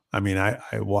I mean, I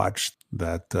watched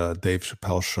that Dave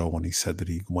Chappelle show when he said that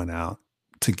he went out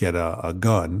to get a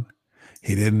gun.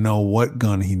 He didn't know what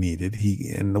gun he needed.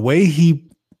 And the way he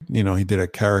did a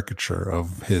caricature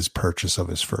of his purchase of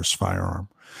his first firearm.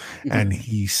 And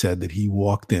he said that he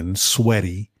walked in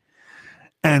sweaty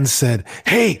and said,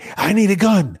 "Hey, I need a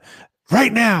gun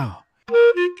right now."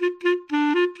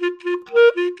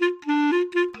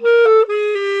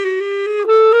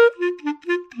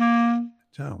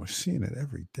 John, we're seeing it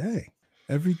every day.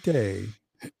 Every day,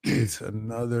 it's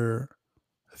another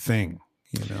thing,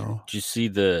 you know? Did you see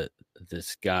this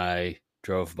guy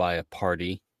drove by a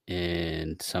party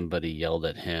and somebody yelled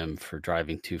at him for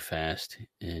driving too fast,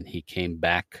 and he came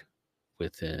back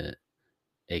with a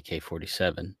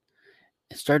AK-47 and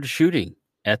started shooting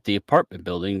at the apartment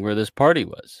building where this party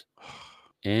was.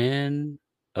 And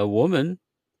a woman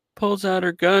pulls out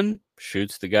her gun,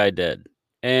 shoots the guy dead.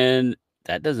 And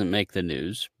that doesn't make the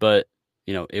news, but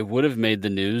it would have made the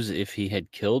news if he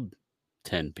had killed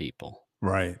 10 people.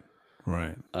 Right.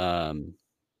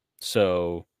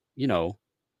 So,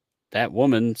 that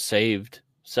woman saved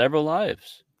several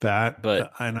lives. But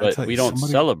we don't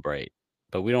celebrate.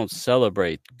 But we don't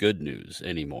celebrate good news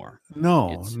anymore.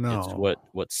 No, it's no. It's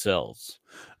what sells.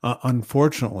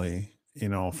 Unfortunately,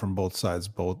 from both sides,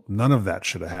 none of that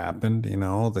should have happened.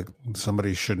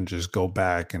 Somebody shouldn't just go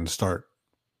back and start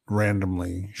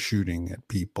randomly shooting at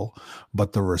people.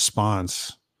 But the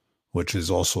response, which is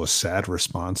also a sad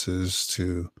response, is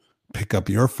to pick up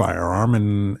your firearm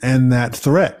and end that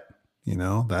threat.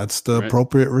 That's the Right.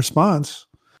 appropriate response.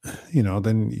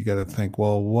 Then you got to think,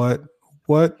 well, what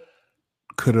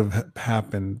could have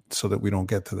happened so that we don't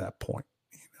get to that point?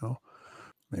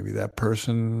 Maybe that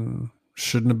person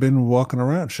shouldn't have been walking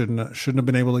around, shouldn't have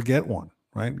been able to get one,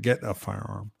 right? Get a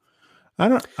firearm.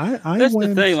 That's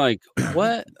the thing. Like,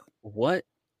 what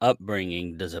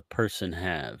upbringing does a person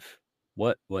have?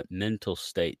 What mental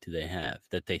state do they have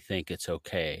that they think it's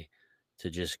okay to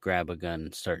just grab a gun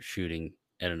and start shooting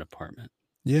at an apartment?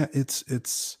 Yeah,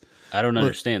 it's. I don't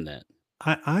understand that.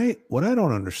 What I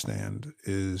don't understand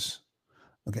is,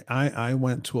 okay, I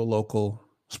went to a local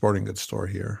sporting goods store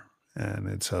here, and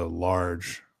it's a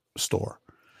large store,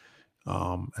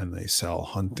 and they sell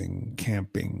hunting,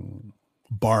 camping,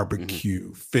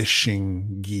 barbecue,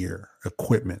 fishing gear,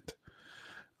 equipment,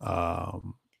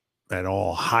 at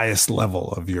all highest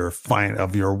level of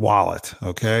your wallet.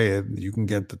 Okay, and you can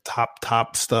get the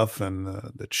top stuff and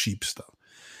the cheap stuff.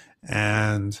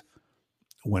 And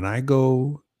when I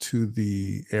go to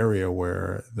the area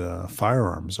where the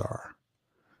firearms are,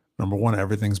 number one,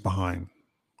 everything's behind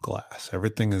glass.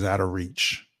 Everything is out of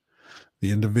reach.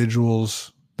 The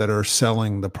individuals that are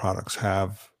selling the products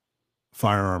have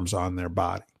firearms on their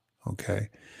body. Okay.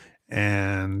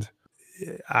 And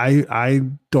I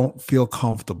don't feel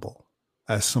comfortable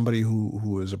as somebody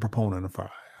who is a proponent of fire.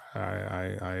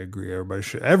 I agree.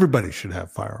 Everybody should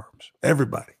have firearms.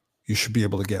 Everybody. You should be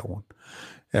able to get one.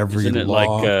 Every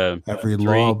law-abiding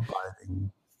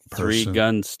person.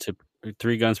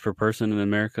 3 guns per person in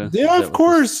America? Yeah, of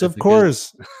course. But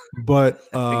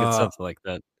I think it's something like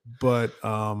that. But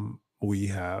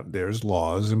there's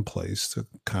laws in place to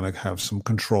kind of have some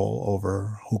control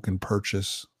over who can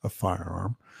purchase a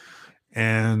firearm.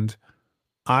 And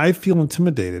I feel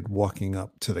intimidated walking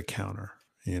up to the counter,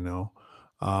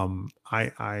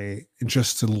 I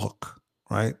just to look,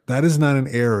 right? That is not an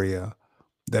area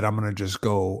that I'm going to just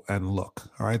go and look.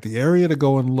 All right. The area to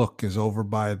go and look is over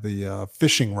by the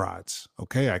fishing rods.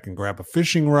 Okay. I can grab a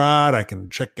fishing rod. I can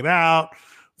check it out,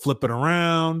 flip it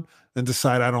around, and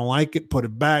decide I don't like it, put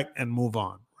it back and move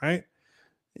on. Right.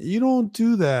 You don't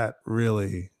do that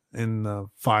really in the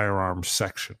firearms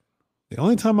section. The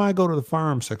only time I go to the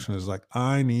firearms section is like,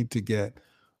 I need to get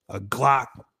a Glock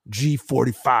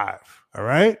G45. All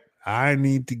right. I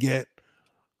need to get,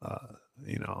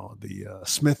 the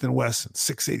Smith & Wesson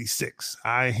 686.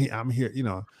 I'm here,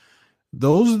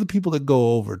 those are the people that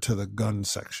go over to the gun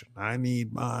section. I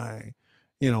need my,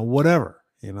 whatever,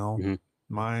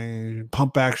 my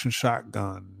pump action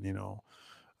shotgun,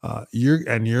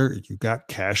 you got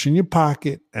cash in your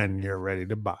pocket and you're ready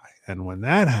to buy. And when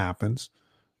that happens,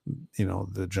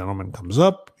 the gentleman comes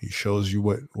up, he shows you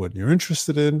what you're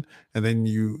interested in, and then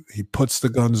he puts the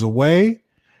guns away,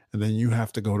 and then you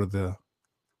have to go to the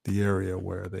area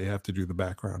where they have to do the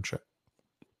background check.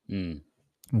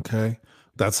 Okay.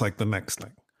 That's like the next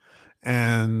thing.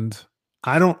 And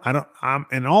I'm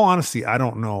in all honesty, I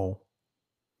don't know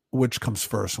which comes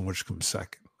first and which comes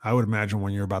second. I would imagine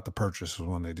when you're about to purchase is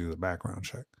when they do the background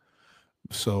check.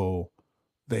 So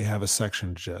they have a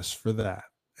section just for that.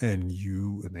 And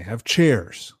they have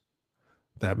chairs.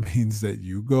 That means that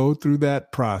you go through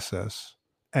that process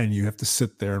and you have to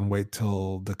sit there and wait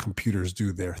till the computers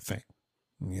do their thing,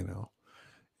 you know.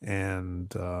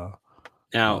 And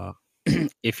Now, uh,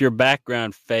 if your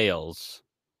background fails,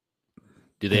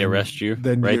 do they arrest you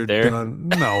then right you're there? done.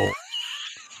 No,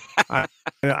 I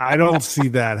I don't see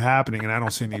that happening, and I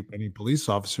don't see any police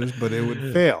officers, but it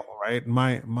would fail, right?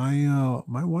 My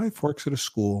wife works at a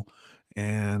school,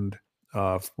 and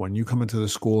when you come into the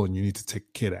school and you need to take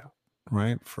a kid out,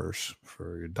 right, first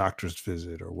for your doctor's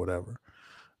visit or whatever,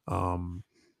 um,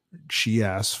 she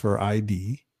asks for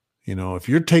ID. You know, if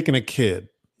you're taking a kid,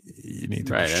 you need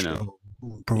to Right, I know.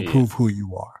 Yeah. prove who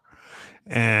you are,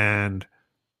 and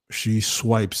she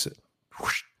swipes it.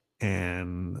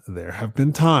 And there have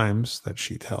been times that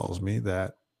she tells me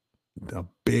that a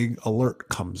big alert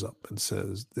comes up and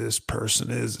says, this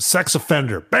person is a sex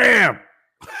offender. Bam!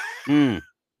 Mm.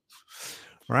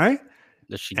 Right?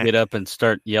 Does she And get up and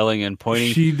start yelling and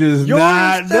pointing? she does You're a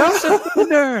not sex know.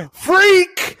 offender!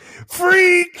 Freak!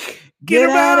 Get Get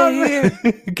him out of out! here!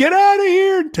 Get out of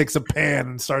here! And takes a pan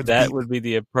and starts That beating. would be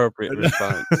the appropriate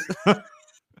response.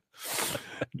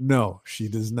 No, she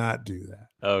does not do that.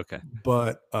 Okay.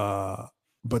 But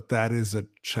that is a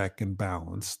check and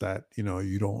balance that, you know,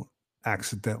 you don't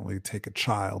accidentally take a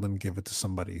child and give it to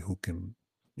somebody who can,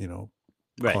 you know,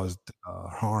 Right. cause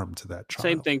harm to that child.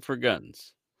 Same thing for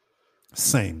guns.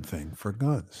 Same thing for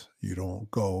guns. You don't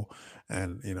go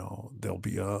and, you know, there'll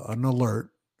be an alert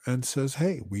and says,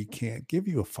 hey, we can't give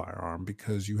you a firearm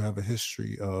because you have a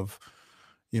history of,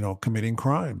 you know, committing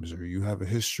crimes, or you have a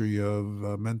history of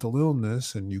mental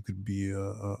illness, and you could be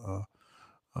a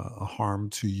harm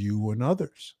to you and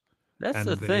others. That's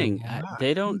the And they thing. will not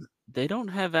They do don't that. they don't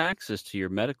have access to your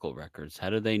medical records. How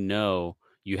do they know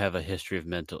you have a history of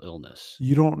mental illness?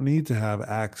 You don't need to have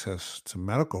access to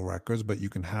medical records, but you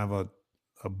can have a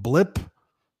blip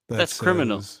that That's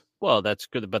criminal. says, Well, that's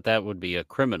good, but that would be a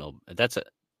criminal.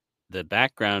 The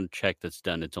background check that's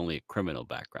done. It's only a criminal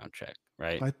background check,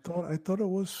 right? I thought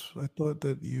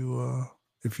that you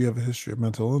if you have a history of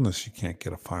mental illness, you can't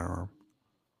get a firearm.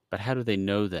 But how do they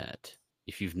know that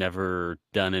if you've never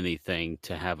done anything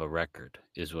to have a record?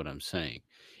 Is what I'm saying.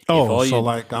 If Oh, all so you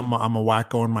like I'm a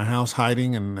wacko in my house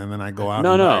hiding, and then I go out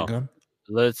no and buy a no, gun.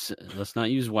 let's not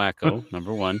use wacko.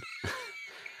 Number one.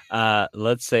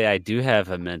 Let's say I do have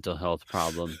a mental health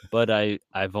problem, but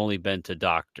I've only been to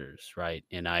doctors, right?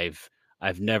 And I've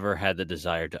never had the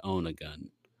desire to own a gun.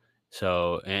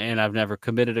 So, and I've never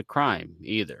committed a crime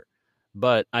either.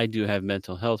 But I do have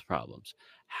mental health problems.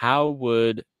 How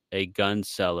would a gun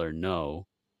seller know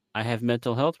I have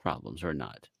mental health problems or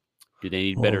not? Do they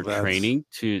need Well, better that's training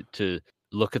to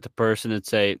look at the person and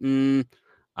say,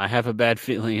 I have a bad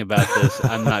feeling about this.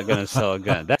 I'm not going to sell a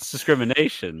gun. That's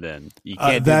discrimination. Then you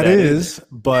can't do that that either. is,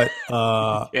 but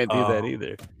You can't do that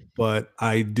either. but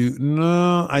I do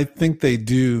no. I think they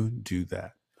do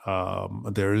that.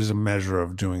 There is a measure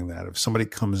of doing that. If somebody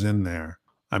comes in there,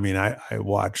 I mean, I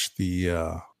watched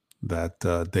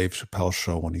that Dave Chappelle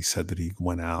show when he said that he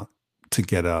went out to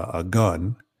get a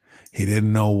gun. He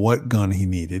didn't know what gun he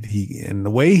needed. And the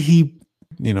way he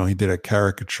did a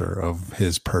caricature of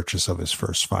his purchase of his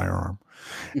first firearm,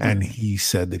 and he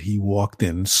said that he walked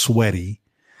in sweaty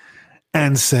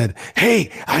and said,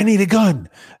 "Hey, I need a gun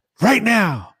right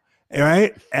now." All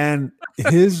right. And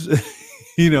his,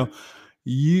 you know,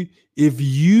 you, if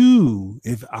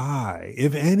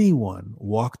anyone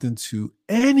walked into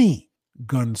any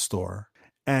gun store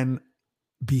and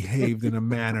behaved in a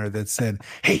manner that said,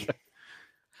 "Hey,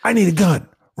 I need a gun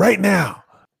right now.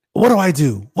 What do I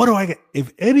do? What do I get?"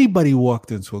 If anybody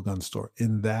walked into a gun store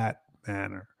in that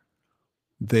manner,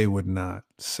 they would not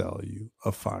sell you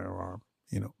a firearm,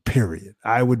 period.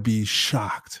 I would be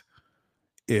shocked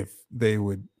if they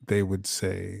would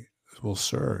say, "Well,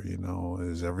 sir,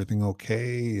 is everything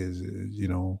okay?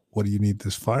 What do you need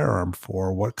this firearm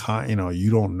for? What kind?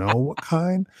 You don't know what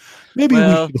kind? Maybe we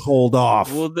Well, should hold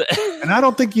off." well, And I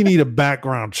don't think you need a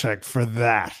background check for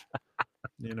that.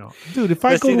 Dude, if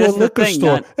I but go see, to a that's the liquor thing.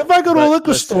 store, if I go to a But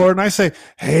liquor store and I say,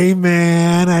 "Hey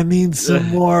man, I need some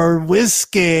more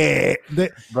whiskey,"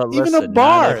 but even a listen,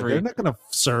 bar, they're not going to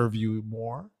serve you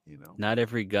more. not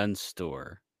every gun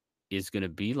store is going to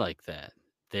be like that.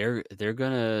 They're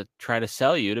going to try to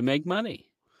sell you to make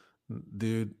money.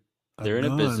 Dude, a They're in a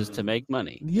business to gun. make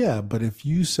money. Yeah, but if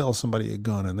you sell somebody a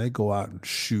gun and they go out and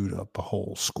shoot up a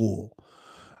whole school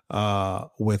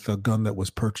with a gun that was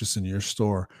purchased in your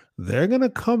store, they're going to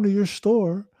come to your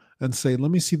store and say,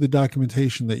 "Let me see the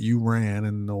documentation that you ran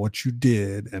and what you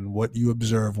did and what you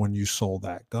observed when you sold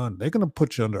that gun." They're going to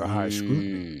put you under a high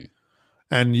scrutiny.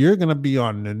 and you're going to be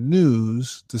on the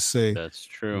news to say That's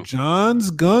true.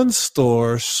 John's gun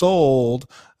store sold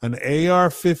an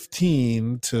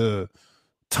AR-15 to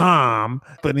Tom,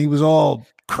 but he was all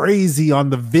crazy on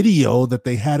the video that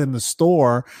they had in the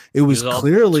store. It He was was all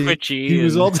clearly he twitchy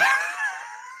was all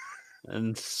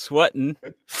and sweating.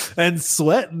 and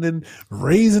sweating and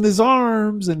raising his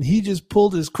arms, and he just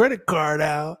pulled his credit card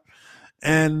out,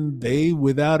 and they,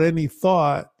 without any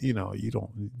thought, you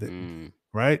don't,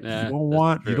 right? Yeah, that's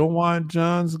You true. don't want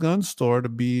John's gun store to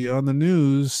be on the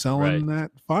news Right. selling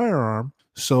that firearm.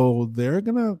 So they're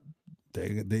gonna,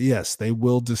 yes, they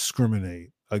will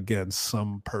discriminate against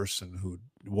some person who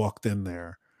walked in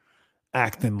there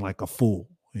acting like a fool.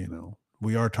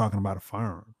 We are talking about a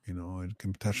firearm. It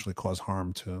can potentially cause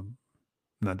harm to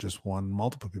not just one,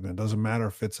 multiple people. It doesn't matter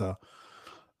if it's a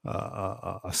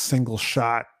single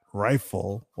shot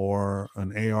rifle or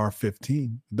an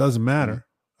AR-15. It doesn't Mm, matter.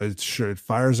 It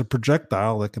fires a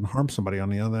projectile that can harm somebody on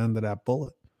the other end of that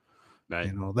bullet.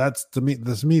 right. That's to me.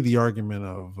 That's me the argument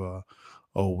of,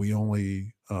 we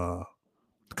only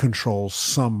control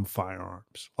some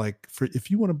firearms. Like if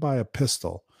you want to buy a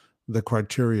pistol, the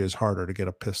criteria is harder to get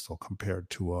a pistol compared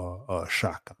to a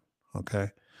shotgun. Okay,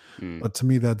 Mm. but to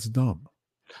me that's dumb.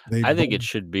 They I think both it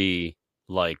should be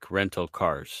like rental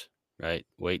cars, right?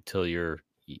 Wait till you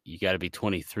got to be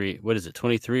 23. What is it?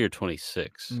 23 or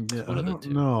 26? Yeah, It's one I of the don't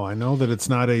two. know. I know that it's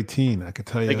not 18. I could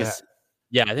tell I you think that. it's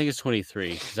Yeah, I think it's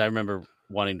 23 because I remember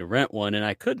wanting to rent one and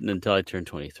I couldn't until I turned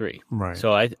 23. Right.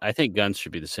 So I think guns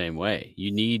should be the same way.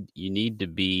 You need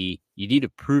to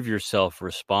prove yourself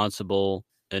responsible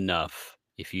enough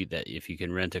if you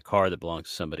can rent a car that belongs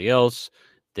to somebody else,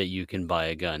 that you can buy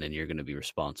a gun and you're going to be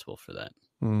responsible for that.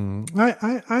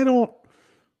 I don't.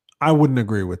 I wouldn't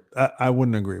agree with. I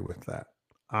wouldn't agree with that.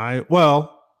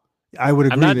 Well, I would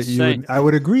I'm agree not that you saying would. I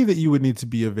would agree that you would need to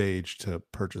be of age to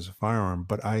purchase a firearm.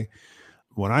 But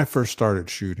when I first started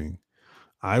shooting,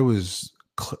 I was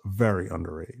very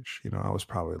underage. I was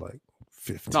probably like No,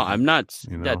 15. I'm not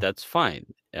You Yeah, know. that's fine.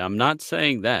 I'm not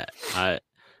saying that.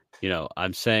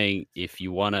 I'm saying if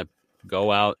you want to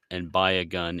go out and buy a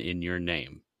gun in your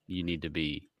name, you need to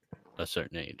be a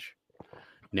certain age.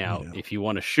 Now, Yeah. if you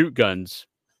want to shoot guns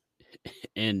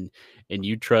and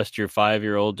you trust your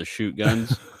 5-year-old to shoot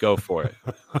guns, go for it.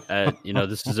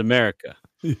 This is America.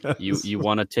 Yes. You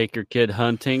want to take your kid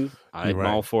hunting? You're I'm right.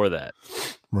 all for that.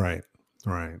 Right.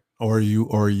 Right. Or you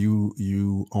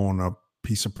own a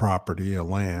piece of property, a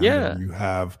land, and Yeah.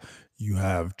 you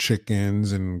have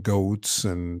chickens and goats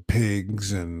and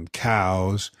pigs and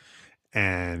cows,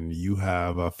 and you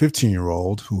have a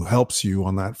 15-year-old who helps you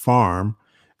on that farm,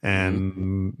 Hmm.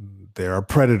 and there are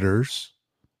predators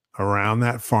around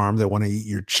that farm that want to eat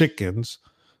your chickens.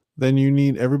 Then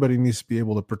everybody needs to be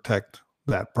able to protect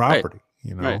that Right. property.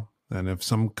 Right. And if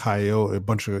some coyote, a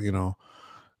bunch of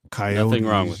Nothing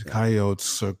wrong with that.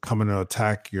 coyotes are coming to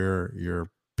attack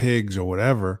your pigs or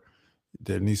whatever,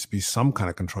 there needs to be some kind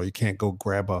of control. You can't go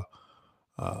grab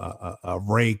a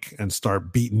rake and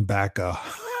start beating back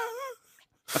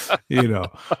you know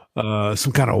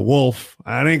some kind of wolf.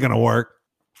 That ain't gonna work.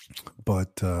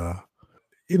 But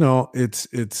it's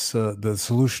the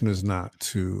solution is not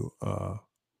to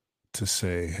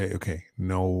say, hey, okay,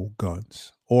 no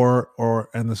guns,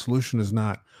 and the solution is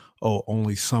not, oh,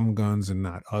 only some guns and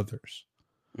not others.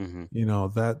 Hmm.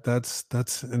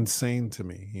 That's insane to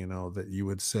me. That you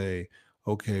would say,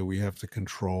 okay, we have to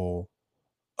control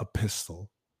a pistol,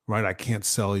 right? I can't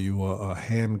sell you a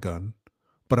handgun,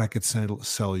 but I could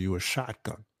sell you a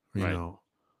shotgun. you Right. know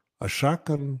a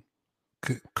shotgun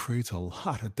creates a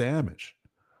lot of damage.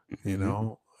 Hmm.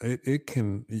 It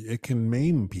can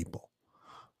maim people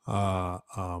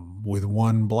with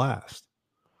one blast.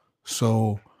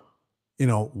 So,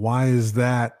 why is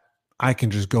that? I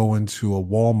can just go into a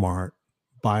Walmart,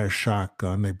 buy a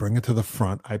shotgun, they bring it to the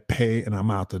front, I pay, and I'm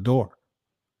out the door,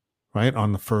 right?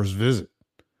 On the first visit.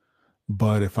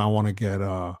 But if I want to get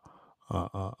a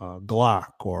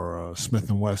Glock or a Smith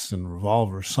and Wesson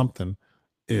revolver or something,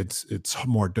 it's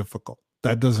more difficult.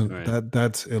 Right.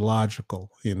 That's illogical.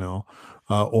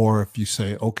 Or if you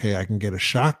say, okay, I can get a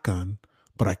shotgun,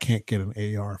 but I can't get an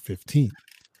AR-15.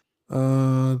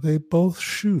 They both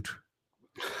shoot.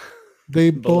 They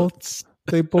both Bullets.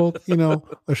 they both,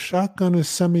 a shotgun is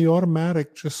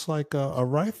semi-automatic, just like a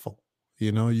rifle.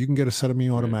 You can get a Right.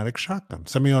 semi-automatic shotgun.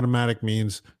 Semi-automatic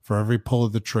means for every pull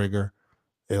of the trigger,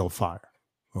 it'll fire.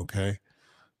 Okay.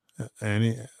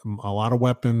 Any A lot of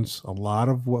weapons, a lot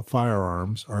of what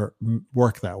firearms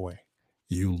work that way.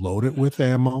 You load it with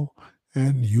ammo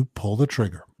and you pull the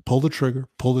trigger, pull the trigger,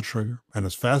 and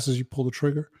as fast as you pull the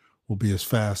trigger will be as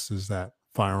fast as that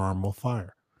firearm will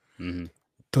fire. Hmm.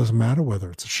 Doesn't matter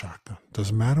whether it's a shotgun.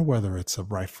 Doesn't matter whether it's a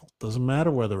rifle. Doesn't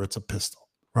matter whether it's a pistol,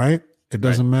 right? It Right.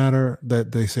 doesn't matter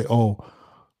that they say, oh,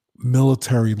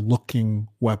 military looking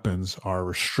weapons are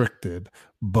restricted,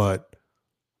 but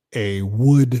a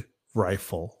wood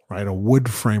rifle, right? A wood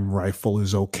frame rifle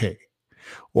is okay.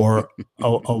 Or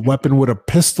a weapon with a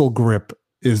pistol grip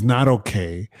is not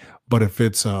okay. But if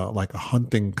it's like a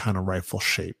hunting kind of rifle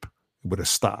shape with a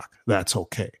stock, that's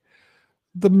okay.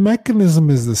 The mechanism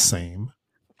is the same.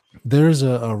 There's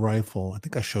a rifle. I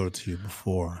think I showed it to you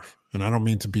before, and I don't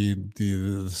mean to be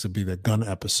this to be the gun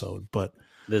episode, but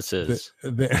This the, is.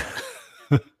 the,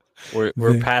 We're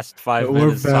the past 5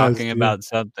 minutes fast, talking yeah. about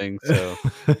something, so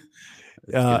it's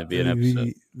going to be an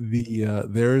episode.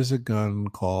 There is a gun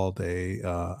called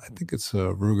I think it's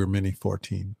a Ruger Mini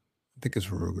 14. I think it's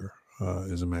Ruger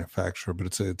is a manufacturer, but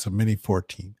it's a Mini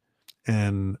 14,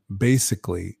 and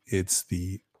basically it's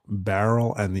the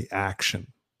barrel and the action,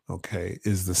 okay,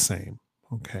 is the same,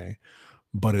 okay,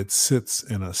 but it sits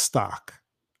in a stock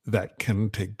that can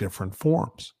take different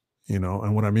forms.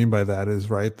 And what I mean by that is,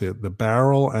 right, the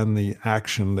barrel and the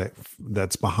action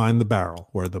that's behind the barrel,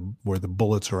 where the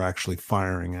bullets are actually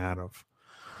firing out of,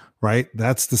 right,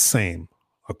 that's the same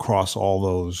across all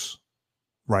those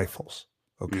rifles,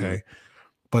 Hmm. okay,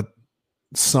 but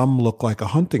some look like a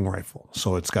hunting rifle,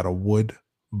 so it's got a wood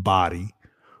body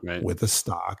Right. with a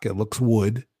stock. It looks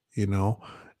wood,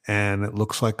 and it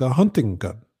looks like a hunting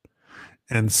gun.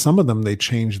 And some of them, they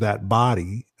change that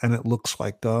body and it looks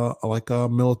like a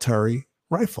military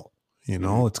rifle.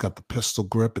 Hmm. It's got the pistol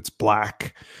grip. It's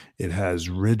black. It has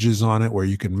ridges on it where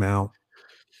you can mount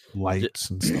lights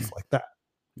and stuff like that.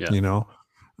 Yeah. You know,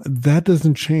 that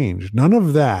doesn't change. None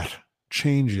of that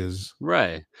changes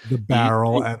Right. the Do you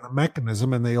barrel think? and the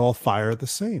mechanism, and they all fire the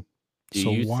same. Do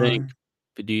So you think? why?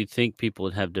 Do you think people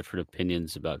would have different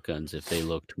opinions about guns if they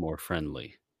looked more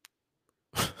friendly?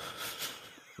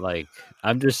 Like,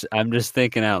 I'm just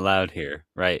thinking out loud here,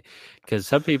 right? Because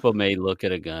some people may look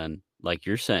at a gun, like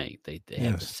you're saying, they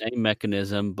have the Yes. same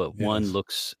mechanism, but one Yes.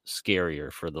 looks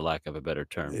scarier, for the lack of a better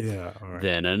term, Yeah. All right.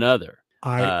 than another.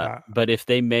 I, But if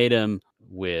they made them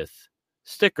with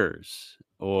stickers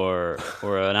or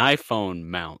an iPhone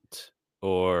mount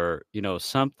or,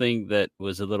 something that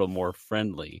was a little more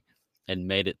friendly and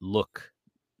made it look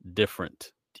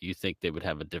different, do you think they would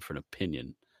have a different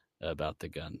opinion about the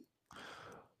gun?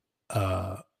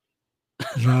 uh,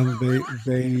 John,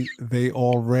 they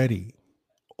already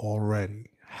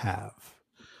have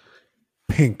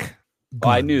pink Oh,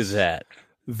 I knew guns. that.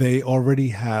 They already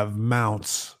have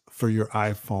mounts for your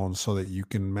iPhone so that you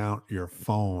can mount your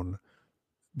phone.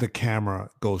 The camera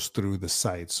goes through the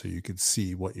sight so you can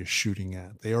see what you're shooting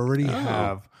at. Oh, They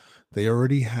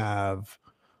already have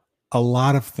a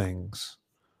lot of things,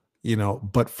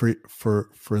 but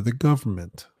for the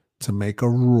government to make a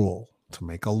rule, to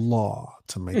make a law,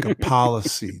 to make a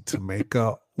policy, to make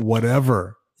a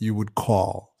whatever you would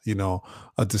call,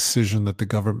 a decision that the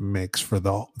government makes for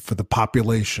the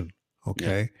population, yeah.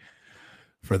 okay,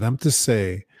 for them to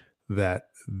say that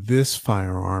this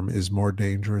firearm is more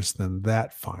dangerous than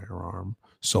that firearm,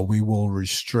 so we will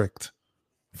restrict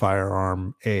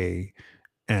firearm A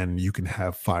and you can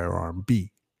have firearm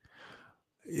B,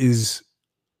 is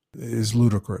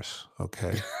ludicrous.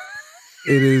 Okay,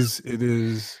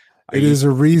 Are it you is a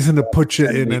reason to put you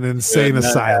in sending an me to insane another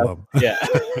house? asylum. Yeah.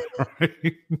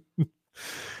 Right?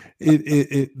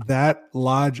 That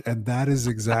lodge, and that is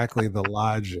exactly the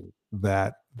logic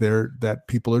that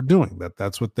people are doing.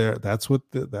 That's what the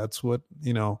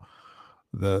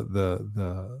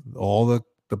all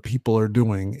the people are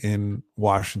doing in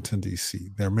Washington D.C.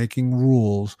 They're making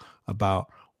rules about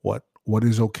what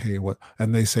is okay,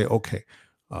 and they say, okay,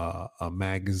 a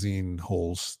magazine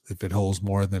holds, if it holds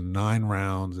more than 9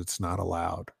 rounds, it's not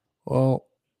allowed. Well,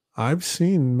 I've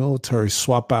seen military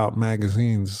swap out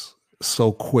magazines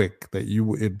so quick that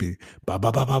it'd be ba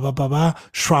ba ba ba ba ba ba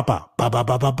swap out, ba ba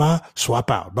ba ba ba swap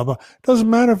out, ba ba. Doesn't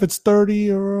matter if it's 30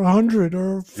 or 100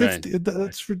 or Right. 50.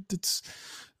 It's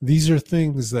these are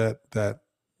things that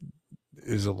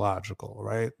is illogical,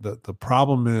 right? The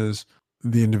problem is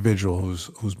the individual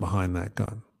who's behind that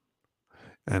gun.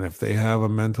 And if they have a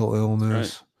mental Right.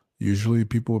 illness, usually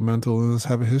people with mental illness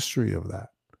have a history of that.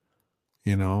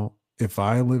 If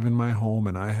I live in my home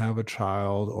and I have a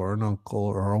child or an uncle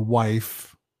or a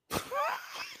wife,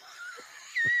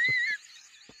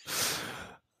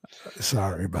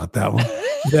 sorry about that one,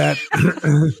 that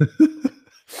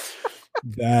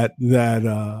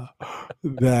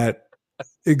that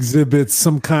exhibits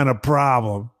some kind of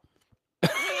problem,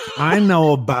 I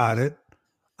know about it.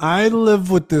 I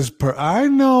live with this I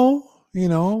know, You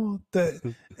know that,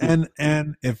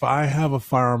 and if I have a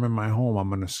firearm in my home, I'm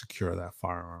going to secure that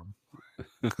firearm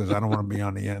because I don't want to be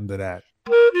on the end of that.